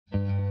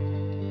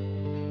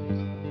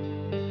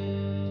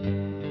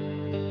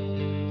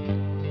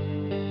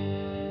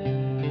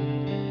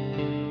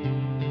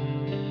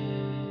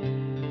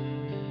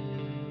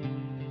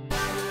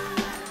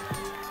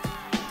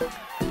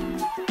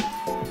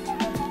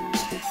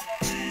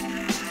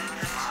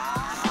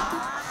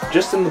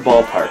just in the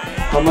ballpark,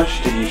 how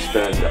much did you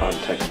spend on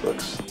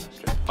textbooks?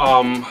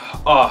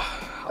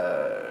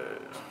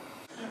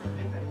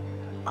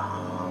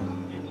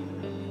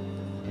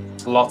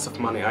 Lots of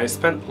money. I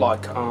spent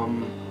like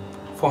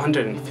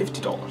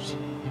 $450.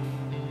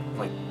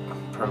 Like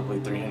probably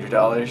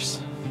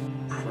 $300.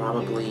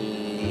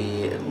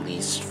 Probably at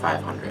least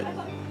 $500.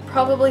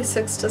 Probably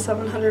 $600 to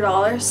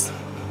 $700.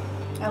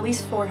 At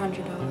least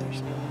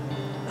 $400.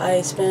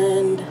 I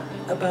spend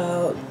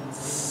about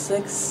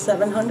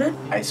 $600–700.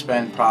 I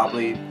spent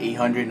probably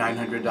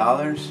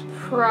 $800–900.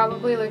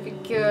 Probably like a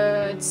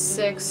good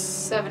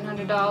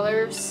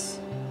 $600–700.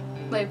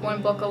 Like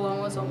one book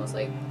alone was almost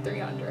like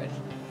 $300.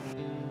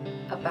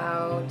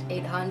 About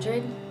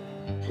 $800.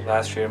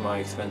 Last year my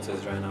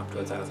expenses ran up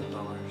to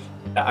 $1,000.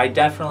 I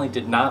definitely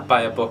did not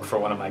buy a book for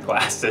one of my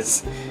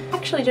classes. I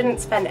actually didn't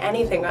spend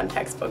anything on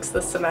textbooks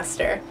this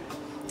semester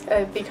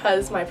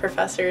because my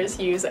professors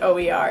use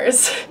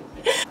OERs.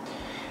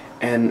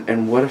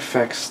 And what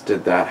effects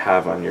did that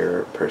have on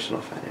your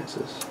personal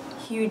finances?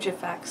 Huge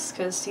effects,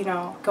 because, you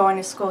know, going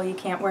to school you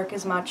can't work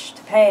as much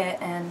to pay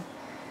it, and,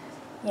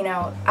 you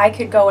know, I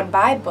could go and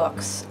buy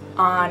books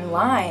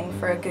online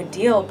for a good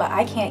deal, but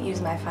I can't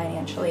use my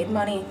financial aid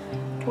money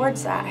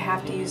towards that. I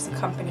have to use the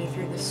company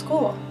through the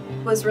school.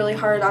 It was really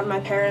hard on my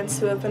parents,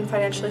 who have been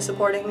financially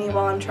supporting me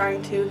while I'm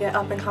trying to get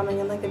up and coming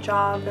in like a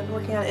job and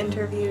working on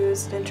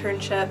interviews and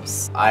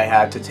internships. I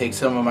had to take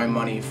some of my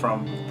money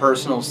from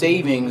personal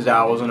savings that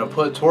I was going to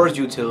put towards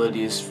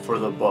utilities for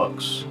the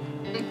books.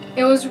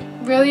 It was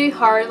really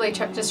hard, like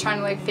just trying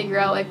to like figure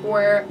out like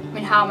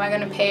how am I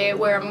going to pay it,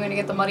 where am I going to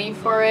get the money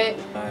for it.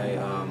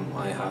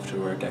 I have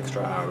to work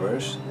extra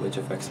hours, which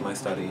affects my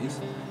studies.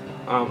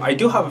 I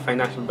do have a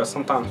financial, but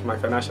sometimes my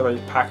financial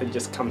aid package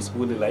just comes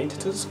really late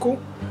to the school,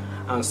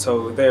 and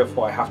so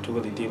therefore I have to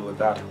really deal with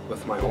that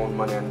with my own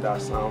money, and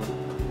that's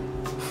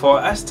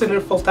for a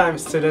student, full-time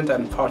student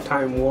and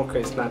part-time worker,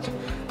 it's not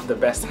the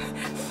best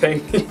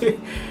thing.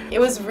 It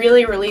was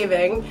really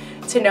relieving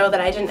to know that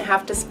I didn't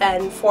have to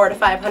spend $400 to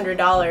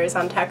 $500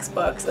 on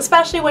textbooks,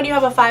 especially when you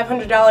have a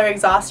 $500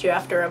 exhaust you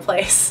have to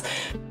replace.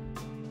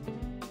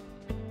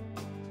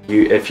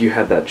 If you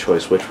had that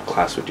choice, which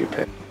class would you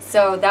pick?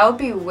 So that would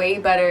be way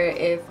better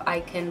if I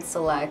can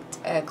select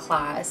a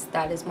class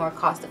that is more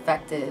cost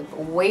effective,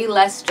 way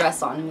less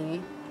stress on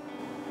me.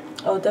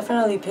 I would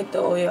definitely pick the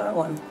OER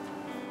one.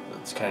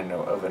 It's kind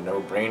of a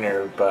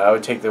no-brainer, but I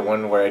would take the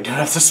one where I don't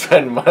have to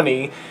spend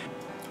money.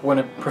 When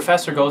a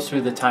professor goes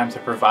through the time to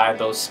provide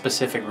those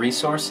specific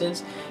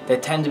resources, they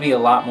tend to be a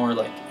lot more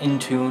like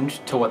in-tuned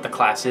to what the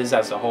class is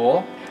as a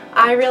whole.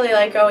 I really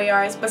like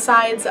OERs.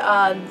 Besides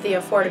the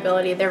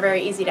affordability, they're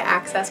very easy to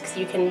access because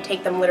you can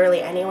take them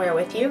literally anywhere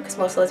with you, because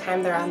most of the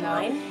time they're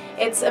online.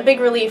 It's a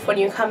big relief when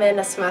you come in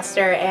a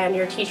semester and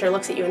your teacher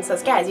looks at you and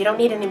says, "Guys, you don't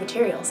need any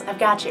materials. I've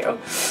got you."